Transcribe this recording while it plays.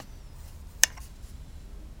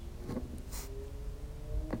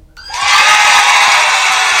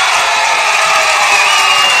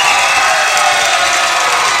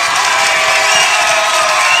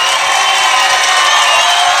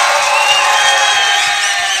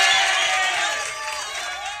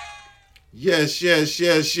Yes.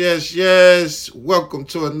 Welcome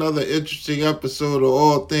to another interesting episode of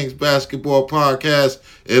All Things Basketball Podcast.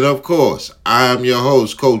 And of course, I am your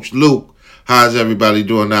host, Coach Luke. How's everybody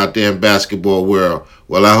doing out there in basketball world?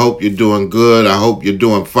 Well, I hope you're doing good. I hope you're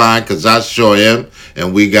doing fine, because I sure am.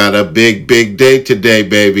 And we got a big day today,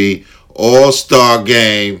 baby. All-Star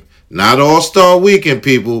Game. Not All-Star Weekend,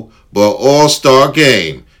 people, but All-Star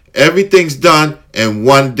Game. Everything's done in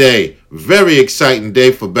one day. Very exciting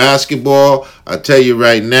day for basketball, I tell you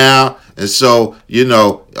right now. And so,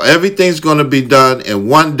 everything's going to be done in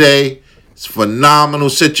one day. It's a phenomenal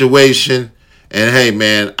situation. And hey,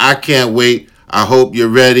 man, I can't wait. I hope you're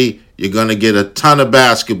ready. You're going to get a ton of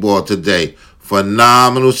basketball today.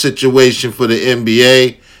 Phenomenal situation for the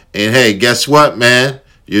NBA. And hey, guess what, man?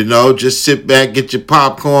 Just sit back, get your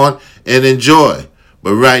popcorn, and enjoy.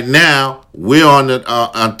 But right now, we're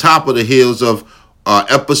on top of the heels of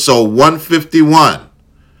episode 151.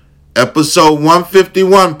 Episode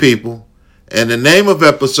 151, people. And the name of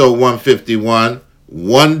episode 151,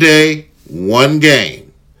 One Day, One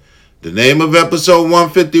Game. The name of episode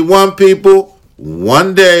 151, people,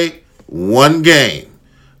 One Day, One Game.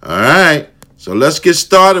 All right. So let's get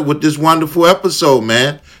started with this wonderful episode,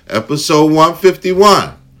 man. Episode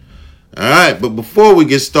 151. All right, but before we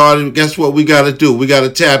get started, guess what we got to do? We got to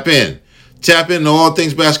tap in. Tap into All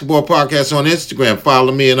Things Basketball Podcast on Instagram.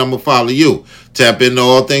 Follow me and I'm going to follow you. Tap into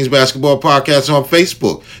All Things Basketball Podcast on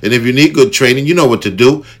Facebook. And if you need good training, you know what to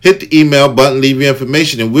do. Hit the email button, leave your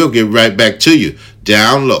information, and we'll get right back to you.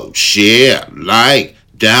 Download, share, like,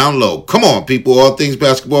 download. Come on, people. All Things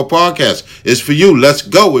Basketball Podcast is for you. Let's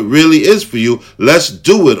go. It really is for you. Let's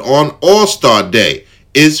do it on All-Star Day.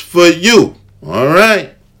 It's for you. All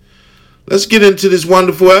right. Let's get into this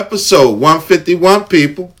wonderful episode, 151,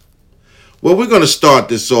 people. Well, we're going to start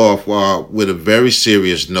this off with a very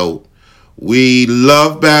serious note. We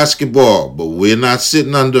love basketball, but we're not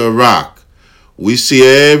sitting under a rock. We see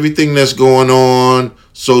everything that's going on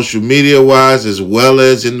social media-wise as well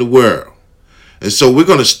as in the world. And so we're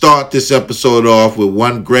going to start this episode off with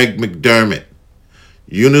one Greg McDermott,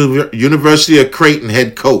 University of Creighton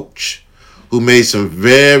head coach, who made some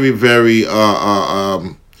very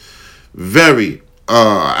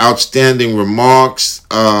outstanding remarks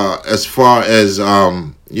as far as,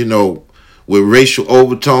 with racial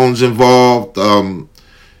overtones involved.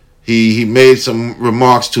 He made some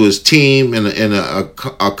remarks to his team in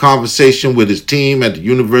a conversation with his team at the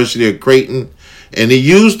University of Creighton, and he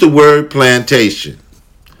used the word plantation.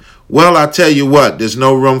 Well, I tell you what, there's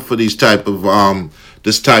no room for this type of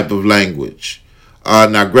language.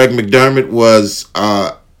 Now, Greg McDermott was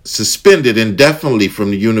suspended indefinitely from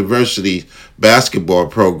the university basketball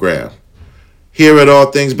program. Here at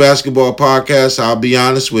All Things Basketball Podcast, I'll be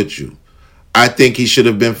honest with you. I think he should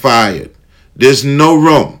have been fired. There's no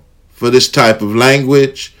room for this type of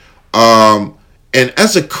language. And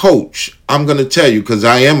as a coach, I'm going to tell you, because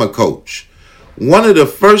I am a coach, one of the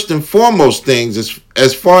first and foremost things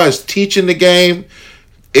as far as teaching the game,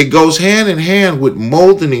 it goes hand in hand with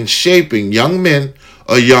molding and shaping young men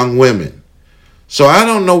or young women. So I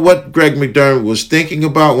don't know what Greg McDermott was thinking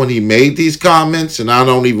about when he made these comments, and I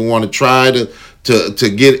don't even want to try to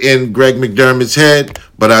get in Greg McDermott's head.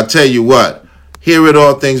 But I tell you what, here at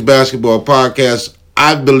All Things Basketball Podcast,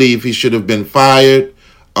 I believe he should have been fired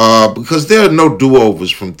because there are no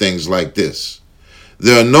do-overs from things like this.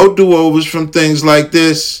 There are no do-overs from things like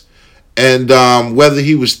this, and whether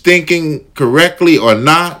he was thinking correctly or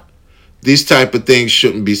not, these type of things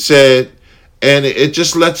shouldn't be said, and it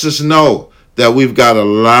just lets us know that we've got a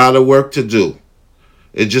lot of work to do.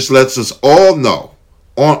 It just lets us all know,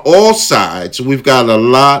 on all sides, we've got a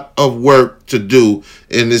lot of work to do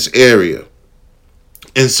in this area.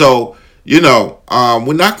 And so, we're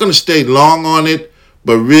not going to stay long on it,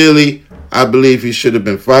 but really, I believe he should have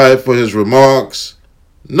been fired for his remarks.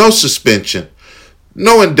 No suspension.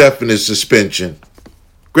 No indefinite suspension.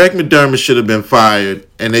 Greg McDermott should have been fired,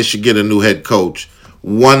 and they should get a new head coach.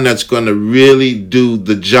 One that's going to really do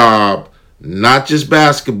the job. Not just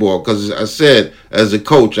basketball, because I said, as a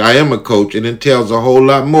coach, I am a coach. It entails a whole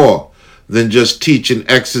lot more than just teaching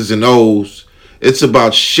X's and O's. It's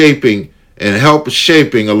about shaping and help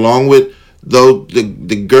shaping, along with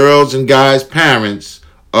the girls' and guys' parents,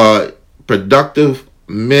 productive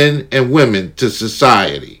men and women to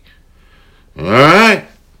society. All right.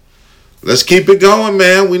 Let's keep it going,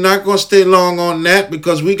 man. We're not going to stay long on that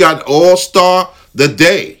because we got All-Star the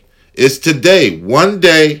Day. It's today. One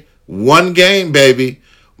day. One game, baby.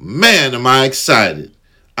 Man, am I excited.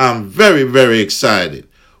 I'm very excited.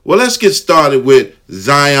 Well, let's get started with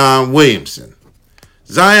Zion Williamson.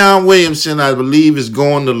 Zion Williamson, I believe, is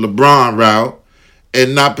going the LeBron route.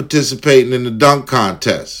 and not participating in the dunk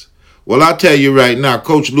contest. Well, I'll tell you right now,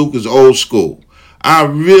 Coach Luke is old school. I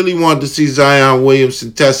really want to see Zion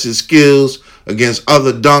Williamson test his skills against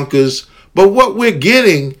other dunkers. But what we're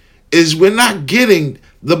getting is we're not getting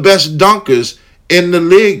the best dunkers in the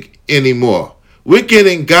league anymore. We're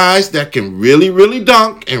getting guys that can really, really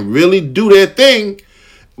dunk and really do their thing.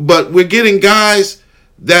 But we're getting guys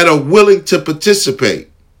that are willing to participate.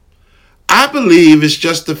 I believe it's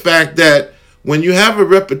just the fact that when you have a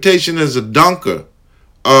reputation as a dunker,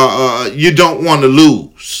 you don't want to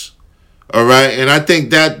lose. All right? And I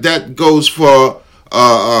think that goes for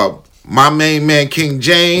my main man, King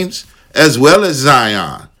James, as well as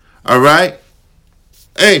Zion. All right?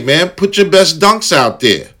 Hey, man, put your best dunks out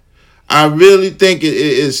there. I really think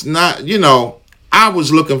it's not, I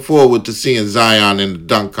was looking forward to seeing Zion in the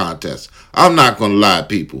dunk contest. I'm not going to lie,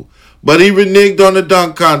 people. But he reneged on the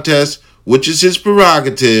dunk contest, which is his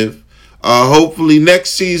prerogative. Hopefully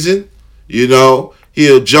next season, he'll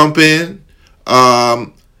jump in.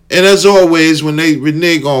 And as always, when they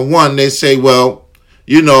renege on one, they say, well,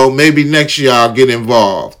 maybe next year I'll get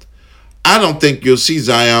involved. I don't think you'll see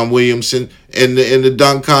Zion Williamson in the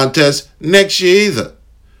dunk contest next year either.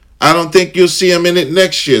 I don't think you'll see him in it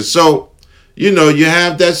next year. So, you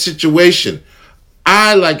have that situation.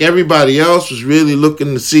 I, like everybody else, was really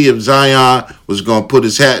looking to see if Zion was going to put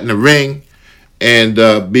his hat in the ring and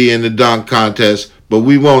be in the dunk contest. But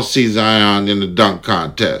we won't see Zion in the dunk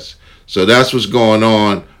contest. So that's what's going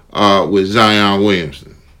on with Zion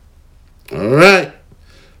Williamson. All right.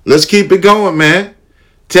 Let's keep it going, man.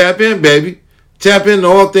 Tap in, baby. Tap into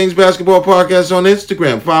All Things Basketball Podcast on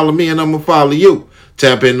Instagram. Follow me and I'm going to follow you.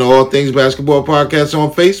 Tap into All Things Basketball Podcast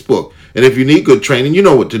on Facebook. And if you need good training, you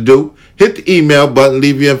know what to do. Hit the email button,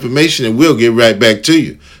 leave your information, and we'll get right back to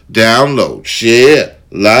you. Download, share,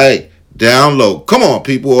 like, download. Come on,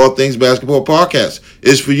 people. All Things Basketball Podcast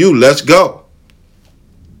is for you. Let's go.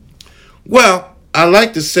 Well, I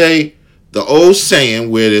like to say the old saying,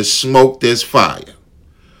 where there's smoke, there's fire.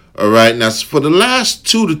 All right. Now, for the last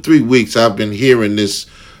 2 to 3 weeks, I've been hearing this.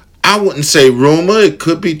 I wouldn't say rumor. It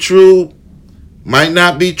could be true. Might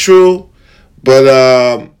not be true.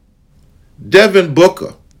 But Devin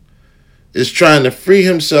Booker is trying to free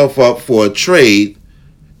himself up for a trade,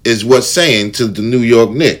 is what's saying, to the New York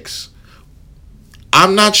Knicks.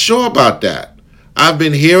 I'm not sure about that. I've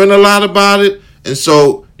been hearing a lot about it. And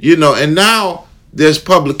so, and now there's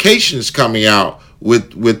publications coming out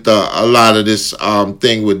with a lot of this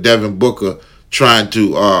thing with Devin Booker trying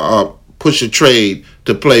to push a trade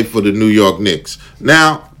to play for the New York Knicks.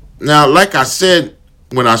 Now, like I said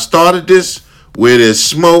when I started this, where there's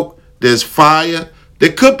smoke, there's fire.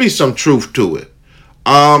 There could be some truth to it.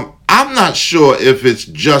 I'm not sure if it's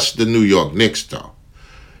just the New York Knicks, though.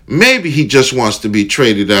 Maybe he just wants to be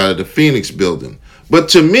traded out of the Phoenix building. But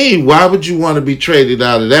to me, why would you want to be traded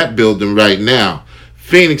out of that building right now?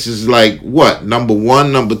 Phoenix is like, what, number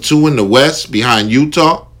 1, number 2 in the West behind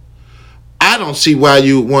Utah? I don't see why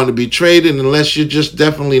you would want to be traded unless you're just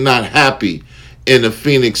definitely not happy in the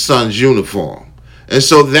Phoenix Suns uniform. And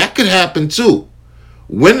so that could happen too.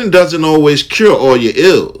 Winning doesn't always cure all your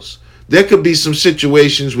ills. There could be some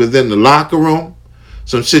situations within the locker room,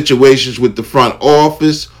 some situations with the front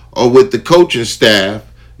office or with the coaching staff,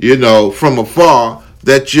 from afar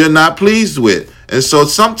that you're not pleased with. And so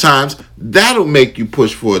sometimes that'll make you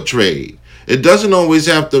push for a trade. It doesn't always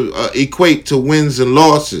have to equate to wins and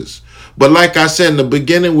losses. But like I said in the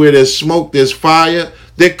beginning, where there's smoke, there's fire.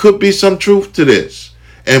 There could be some truth to this.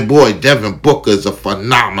 And boy, Devin Booker is a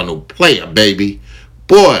phenomenal player, baby.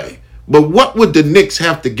 Boy, but what would the Knicks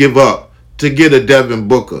have to give up to get a Devin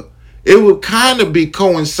Booker? It would kind of be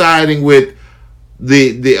coinciding with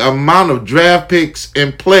the amount of draft picks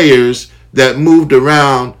and players that moved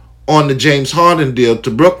around on the James Harden deal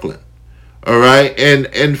to Brooklyn. All right?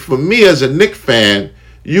 And for me as a Knicks fan,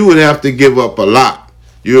 you would have to give up a lot.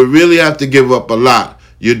 You would really have to give up a lot.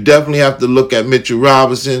 You definitely have to look at Mitchell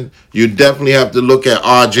Robinson. You definitely have to look at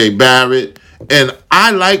R.J. Barrett. And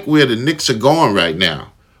I like where the Knicks are going right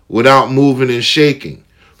now without moving and shaking.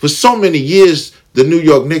 For so many years, the New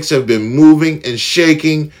York Knicks have been moving and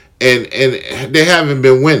shaking, and they haven't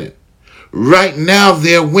been winning. Right now,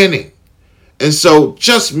 they're winning. And so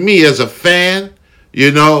just me as a fan,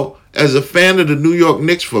 as a fan of the New York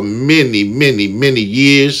Knicks for many, many, many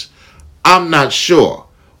years, I'm not sure.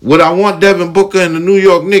 Would I want Devin Booker in the New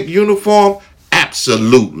York Knicks uniform?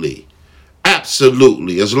 Absolutely.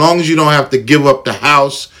 Absolutely. As long as you don't have to give up the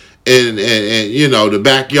house and the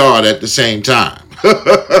backyard at the same time.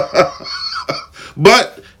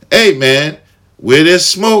 But, hey, man, where there's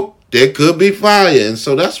smoke, there could be fire. And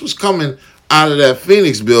so that's what's coming out of that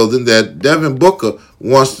Phoenix building that Devin Booker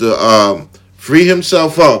wants to free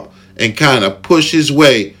himself up and kind of push his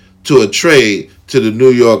way to a trade to the New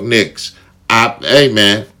York Knicks. Hey,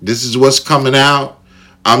 man, this is what's coming out.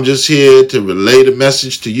 I'm just here to relay the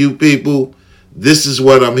message to you people. This is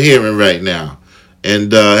what I'm hearing right now.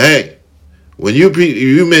 And, hey, when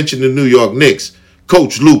you mention the New York Knicks,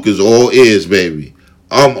 Coach Luke is all ears, baby.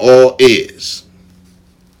 I'm all ears.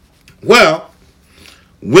 Well,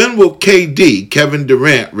 when will KD, Kevin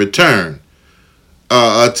Durant, return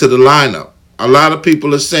to the lineup? A lot of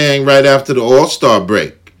people are saying right after the All-Star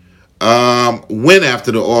break. When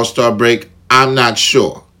after the All-Star break, I'm not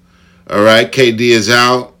sure. All right, KD is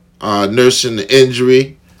out, nursing the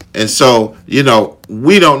injury. And so,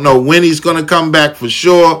 we don't know when he's going to come back for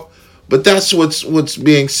sure. But that's what's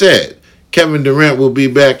being said. Kevin Durant will be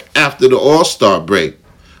back after the All-Star break.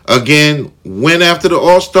 Again, when after the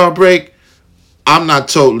All-Star break, I'm not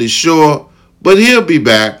totally sure. But he'll be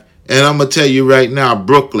back. And I'm going to tell you right now,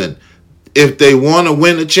 Brooklyn, if they want to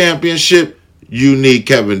win a championship, you need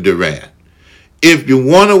Kevin Durant. If you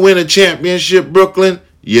want to win a championship, Brooklyn,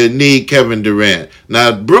 you need Kevin Durant.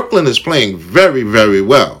 Now, Brooklyn is playing very, very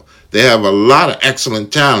well. They have a lot of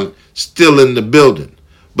excellent talent still in the building.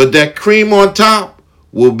 But that cream on top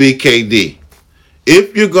will be KD.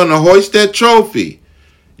 If you're going to hoist that trophy,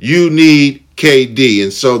 you need KD.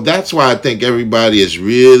 And so that's why I think everybody is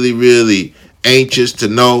really, really anxious to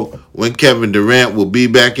know when Kevin Durant will be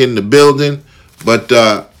back in the building. But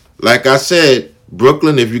like I said,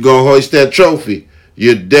 Brooklyn, if you're going to hoist that trophy,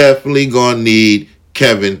 you're definitely going to need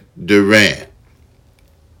Kevin Durant.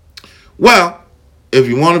 Well, if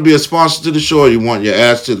you want to be a sponsor to the show, you want your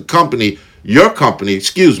ads to the company,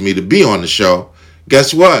 to be on the show,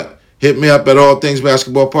 guess what? Hit me up at All Things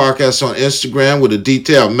Basketball Podcast on Instagram with a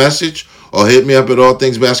detailed message, or hit me up at All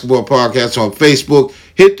Things Basketball Podcast on Facebook.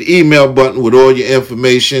 Hit the email button with all your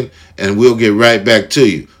information, and we'll get right back to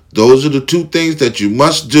you. Those are the two things that you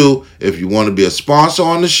must do if you want to be a sponsor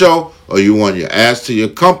on the show, or you want your ads to your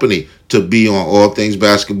company to be on All Things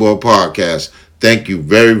Basketball Podcast. Thank you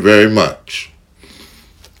very, very much.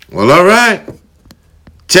 Well, all right.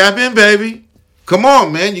 Tap in, baby. Come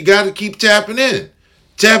on, man. You got to keep tapping in.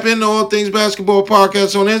 Tap into All Things Basketball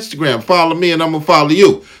Podcast on Instagram. Follow me and I'm going to follow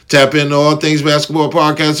you. Tap into All Things Basketball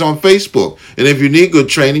Podcast on Facebook. And if you need good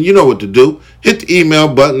training, you know what to do. Hit the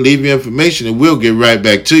email button, leave your information, and we'll get right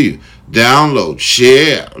back to you. Download,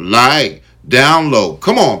 share, like, download.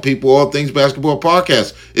 Come on, people. All Things Basketball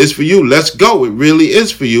Podcast is for you. Let's go. It really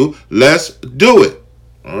is for you. Let's do it.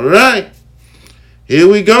 All right. Here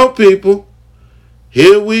we go, people.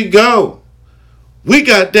 Here we go. We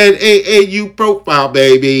got that AAU profile,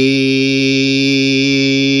 baby.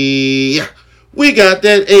 We got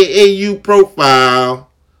that AAU profile.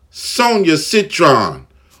 Sonia Citron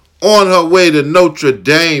on her way to Notre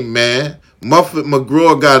Dame, man. Muffet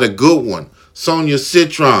McGraw got a good one. Sonia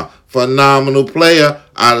Citron, phenomenal player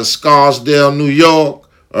out of Scarsdale, New York.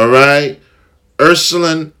 All right.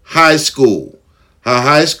 Ursuline High School. Her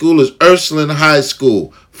high school is Ursuline High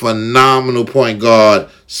School. Phenomenal point guard,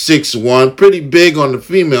 6'1", pretty big on the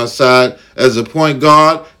female side as a point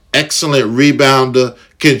guard. Excellent rebounder,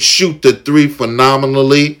 can shoot the three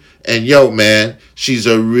phenomenally. And yo, man, she's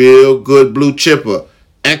a real good blue chipper.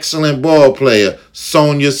 Excellent ball player,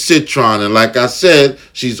 Sonia Citron. And like I said,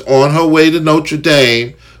 she's on her way to Notre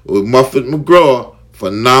Dame with Muffet McGraw.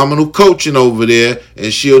 Phenomenal coaching over there,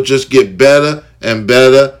 and she'll just get better and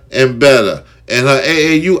better and better. And her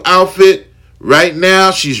AAU outfit, right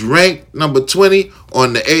now, she's ranked number 20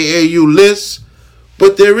 on the AAU list,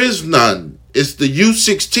 but there is none. It's the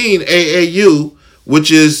U16 AAU, which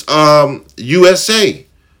is USA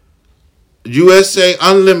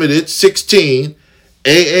Unlimited 16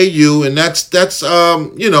 AAU, and that's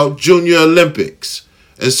Junior Olympics.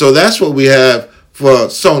 And so that's what we have for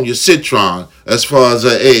Sonia Citron as far as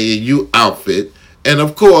her AAU outfit. And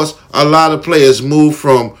of course, a lot of players move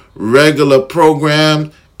from regular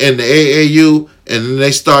programs in the AAU, and then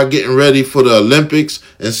they start getting ready for the Olympics.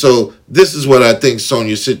 And so this is what I think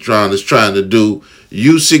Sonia Citron is trying to do.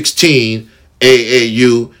 U16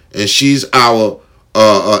 AAU, and she's our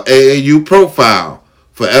AAU profile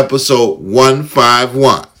for episode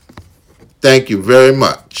 151. Thank you very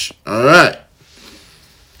much. All right.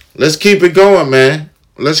 Let's keep it going, man.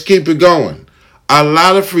 Let's keep it going. A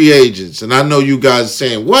lot of free agents, and I know you guys are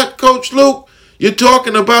saying, what, Coach Luke? You're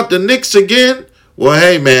talking about the Knicks again? Well,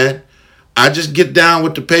 hey, man, I just get down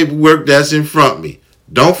with the paperwork that's in front of me.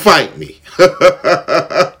 Don't fight me.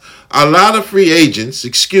 A lot of free agents,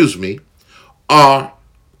 are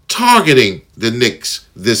targeting the Knicks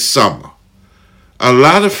this summer. A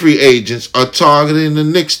lot of free agents are targeting the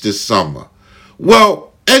Knicks this summer.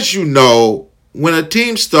 Well, as you know, when a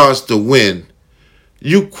team starts to win,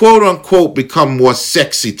 you quote unquote become more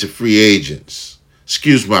sexy to free agents.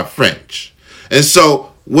 Excuse my French. And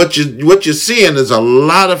so what you're seeing is a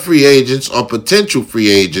lot of free agents or potential free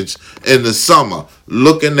agents in the summer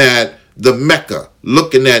looking at the Mecca,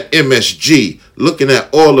 looking at MSG, looking at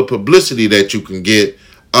all the publicity that you can get,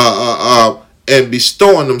 and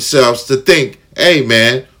bestowing themselves to think, hey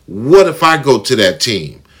man, what if I go to that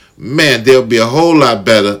team? Man, they'll be a whole lot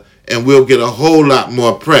better and we'll get a whole lot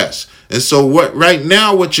more press. And so right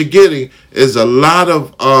now what you're getting is a lot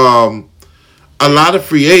of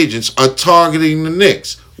free agents are targeting the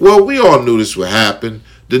Knicks. Well, we all knew this would happen.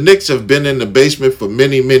 The Knicks have been in the basement for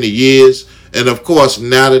many, many years. And of course,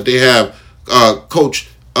 now that they have Coach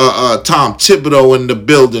Tom Thibodeau in the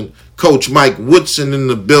building, Coach Mike Woodson in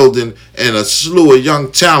the building, and a slew of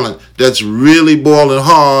young talent that's really balling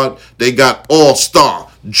hard, they got All-Star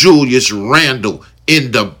Julius Randle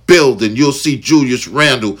in the building. You'll see Julius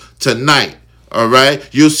Randle tonight, all right?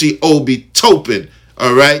 You'll see Obi Toppin,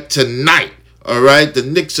 all right, tonight, all right? The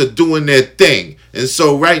Knicks are doing their thing. And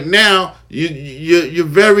so right now, you're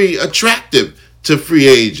very attractive to free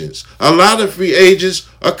agents. A lot of free agents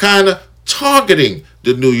are kind of targeting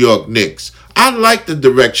the New York Knicks. I like the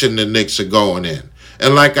direction the Knicks are going in.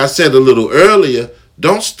 And like I said a little earlier,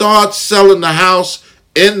 don't start selling the house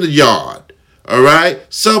in the yard, all right?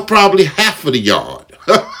 Sell probably half of the yard.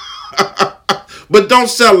 But don't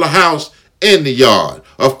sell the house in the yard.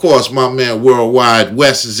 Of course, my man Worldwide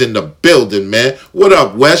Wes is in the building, man. What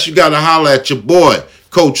up, Wes? You got to holler at your boy,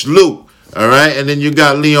 Coach Luke, all right? And then you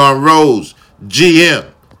got Leon Rose, GM,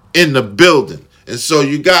 in the building. And so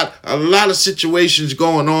you got a lot of situations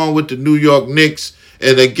going on with the New York Knicks.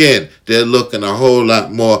 And again, they're looking a whole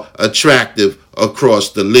lot more attractive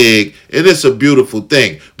across the league. And it's a beautiful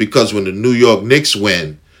thing because when the New York Knicks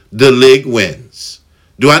win, the league wins.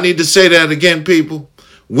 Do I need to say that again, people?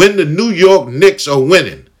 When the New York Knicks are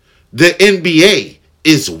winning, the NBA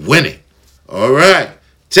is winning. All right.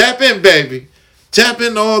 Tap in, baby. Tap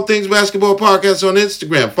into All Things Basketball Podcast on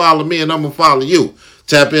Instagram. Follow me and I'm going to follow you.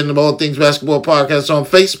 Tap into All Things Basketball Podcast on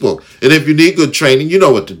Facebook. And if you need good training, you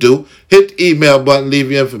know what to do. Hit the email button,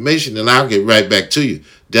 leave your information, and I'll get right back to you.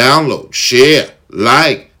 Download, share,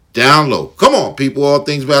 like, download. Come on, people. All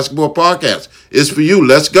Things Basketball Podcast is for you.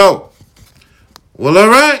 Let's go. Well, all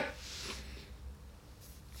right.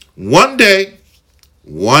 One day,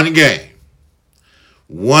 one game.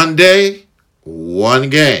 One day, one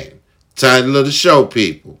game. Title of the show,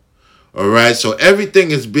 people. All right. So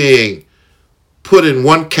everything is being put in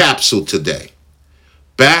one capsule today.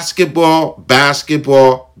 Basketball,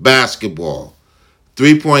 basketball, basketball.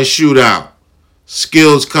 3-point shootout.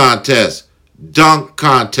 Skills contest. Dunk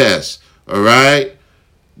contest. All right.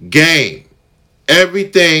 Game.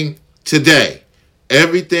 Everything today.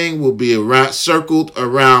 Everything will be circled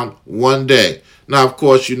around one day. Now, of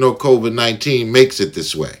course, you know COVID-19 makes it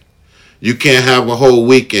this way. You can't have a whole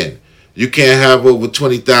weekend. You can't have over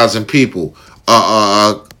 20,000 people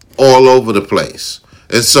all over the place.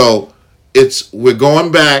 And so we're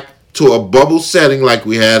going back to a bubble setting like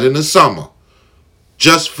we had in the summer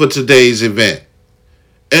just for today's event.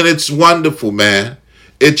 And it's wonderful, man.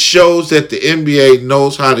 It shows that the NBA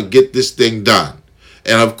knows how to get this thing done.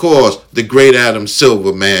 And of course, the great Adam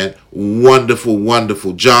Silver, man, wonderful,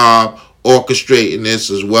 wonderful job orchestrating this,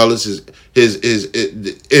 as well as his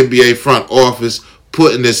NBA front office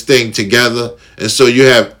putting this thing together. And so you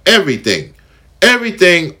have everything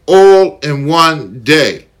all in one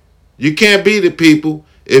day. You can't beat it, people.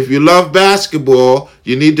 If you love basketball,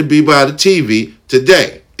 you need to be by the TV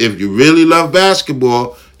today. If you really love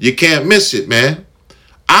basketball, you can't miss it, man.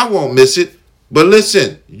 I won't miss it. But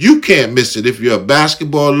listen, you can't miss it if you're a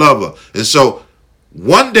basketball lover. And so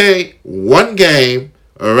one day, one game,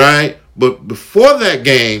 all right? But before that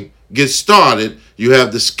game gets started, you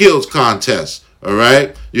have the skills contest, all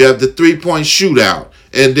right? You have the 3-point shootout.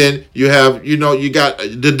 And then you have, you got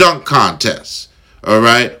the dunk contest, all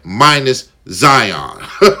right? Minus Zion.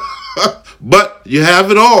 But you have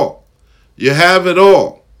it all. You have it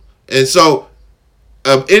all. And so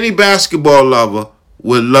any basketball lover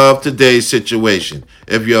would love today's situation.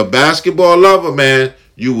 If you're a basketball lover, man,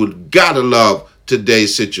 you would gotta love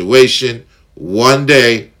today's situation. One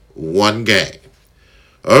day, one game.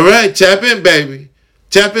 All right, tap in, baby.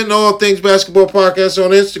 Tap into All Things Basketball Podcast on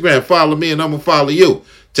Instagram. Follow me and I'm gonna follow you.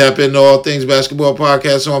 Tap into All Things Basketball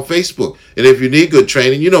Podcast on Facebook. And if you need good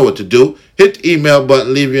training, you know what to do. Hit the email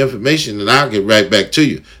button, leave your information, and I'll get right back to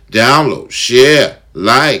you. Download, share,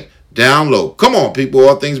 like, download. Come on, people.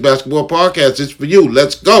 All Things Basketball Podcast. It's for you.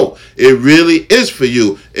 Let's go. It really is for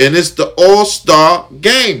you. And it's the All-Star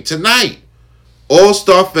Game tonight.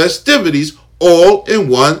 All-Star festivities all in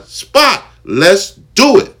one spot. Let's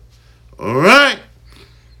do it. All right.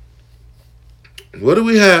 What do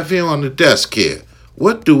we have here on the desk here?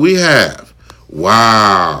 What do we have?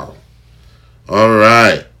 Wow. All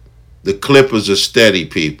right. The Clippers are steady,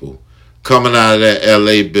 people. Coming out of that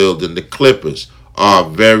LA building, the Clippers are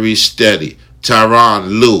very steady.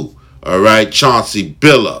 Tyronn Lue, all right. Chauncey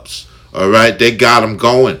Billups, all right. They got them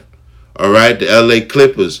going. All right. The LA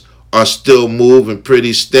Clippers are still moving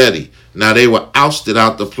pretty steady. Now, they were ousted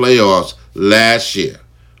out the playoffs last year.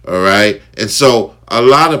 All right. And so a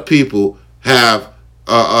lot of people have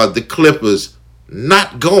the Clippers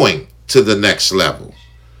not going to the next level.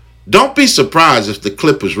 Don't be surprised if the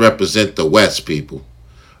Clippers represent the West, people.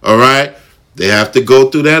 All right? They have to go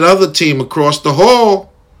through that other team across the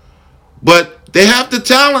hall, but they have the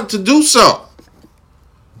talent to do so.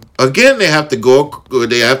 Again, they have to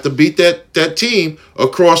beat that team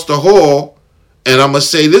across the hall, and I'm going to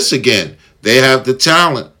say this again. They have the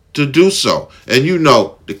talent to do so. And you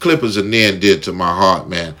know, the Clippers are near and dear to my heart,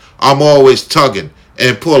 man. I'm always tugging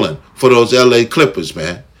and pulling for those LA Clippers,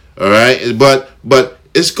 man. All right? But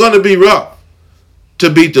it's going to be rough to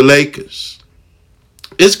beat the Lakers.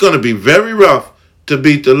 It's going to be very rough to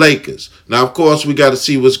beat the Lakers. Now, of course, we got to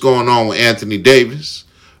see what's going on with Anthony Davis.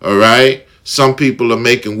 All right? Some people are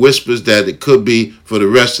making whispers that it could be for the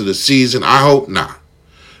rest of the season. I hope not.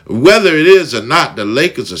 Whether it is or not, the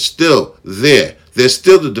Lakers are still there. They're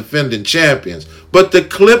still the defending champions. But the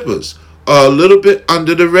Clippers are a little bit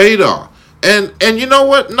under the radar. And you know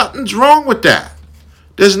what? Nothing's wrong with that.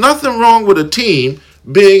 There's nothing wrong with a team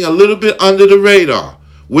being a little bit under the radar,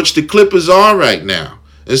 which the Clippers are right now.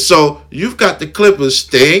 And so you've got the Clippers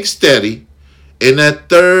staying steady in that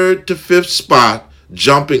 3rd to 5th spot,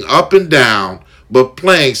 jumping up and down, but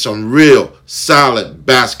playing some real solid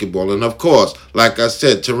basketball. And of course, like I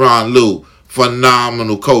said, Tyronn Lue,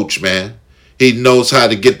 phenomenal coach, man. He knows how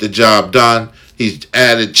to get the job done. He's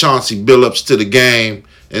added Chauncey Billups to the game.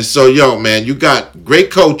 And so, yo, man, you got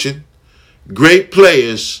great coaching, great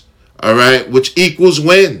players, all right, which equals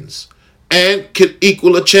wins and could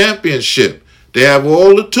equal a championship. They have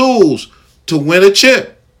all the tools to win a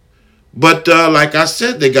chip. But like I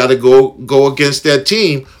said, they got to go against that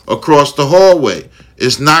team across the hallway.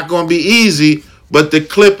 It's not going to be easy, but the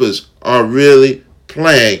Clippers are really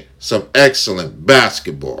playing some excellent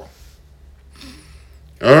basketball.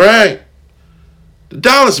 All right. The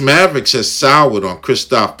Dallas Mavericks has soured on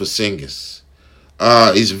Kristaps Porzingis.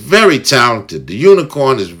 He's very talented. The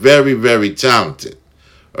unicorn is very, very talented.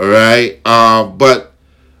 All right. But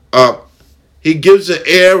he gives an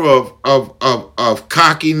air of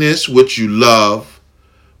cockiness, which you love.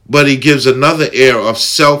 But he gives another air of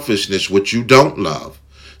selfishness, which you don't love.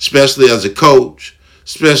 Especially as a coach.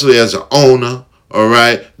 Especially as an owner. All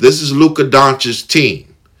right. This is Luka Doncic's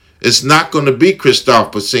team. It's not going to be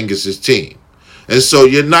Kristaps Porzingis' team. And so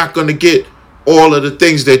you're not going to get all of the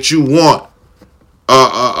things that you want,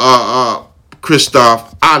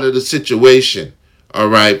 Kristaps, out of the situation. All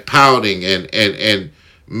right, pouting and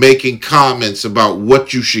making comments about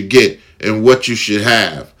what you should get and what you should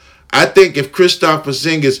have. I think if Kristaps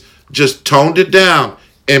Porzingis just toned it down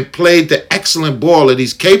and played the excellent ball that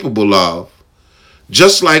he's capable of,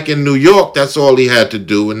 just like in New York, that's all he had to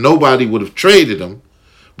do, and nobody would have traded him.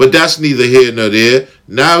 But that's neither here nor there.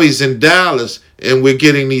 Now he's in Dallas, and we're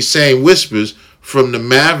getting these same whispers from the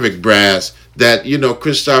Maverick brass that, you know,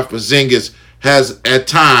 Kristaps Porzingis has at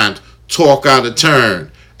times talk out of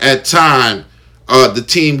turn. At times, the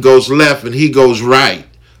team goes left and he goes right.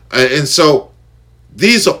 And so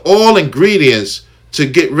these are all ingredients to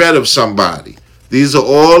get rid of somebody. These are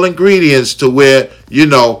all ingredients to where, you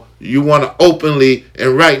know, you want to openly,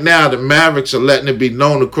 and right now the Mavericks are letting it be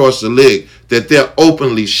known across the league that they're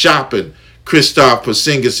openly shopping Kristaps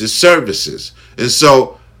Porzingis' services. And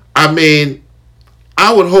so, I mean,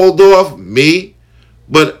 I would hold off,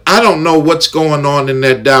 but I don't know what's going on in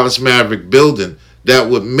that Dallas Maverick building that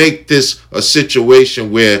would make this a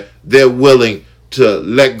situation where they're willing to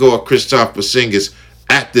let go of Kristaps Porzingis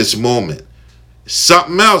at this moment.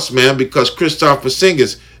 Something else, man, because Kristaps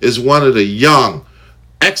Porzingis is one of the young,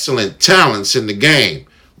 excellent talents in the game.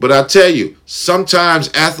 But I tell you,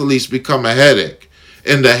 sometimes athletes become a headache,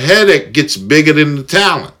 and the headache gets bigger than the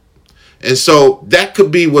talent. And so that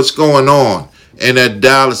could be what's going on in that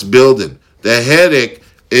Dallas building. The headache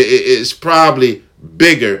is probably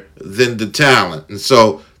bigger than the talent. And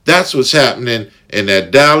so that's what's happening in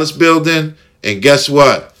that Dallas building. And guess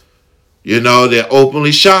what? You know, they're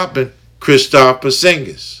openly shopping Kristaps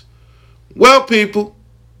Porzingis. Well, people,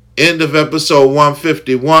 end of episode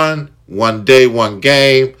 151. One day, one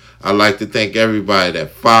game. I'd like to thank everybody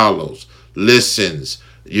that follows, listens,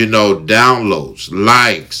 downloads,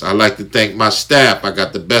 likes. I like to thank my staff. I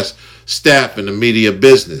got the best staff in the media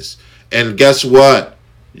business. And guess what?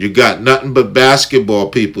 You got nothing but basketball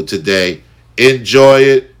people today. Enjoy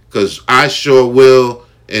it, because I sure will.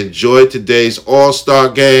 Enjoy today's All-Star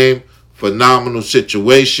game. Phenomenal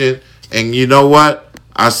situation. And you know what?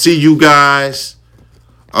 I see you guys.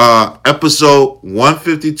 Episode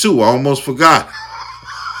 152. I almost forgot.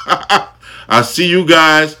 I see you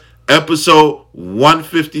guys. Episode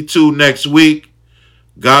 152 next week.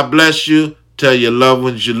 God bless you. Tell your loved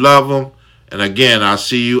ones you love them. And again, I'll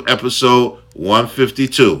see you episode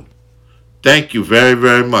 152. Thank you very,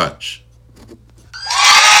 very much.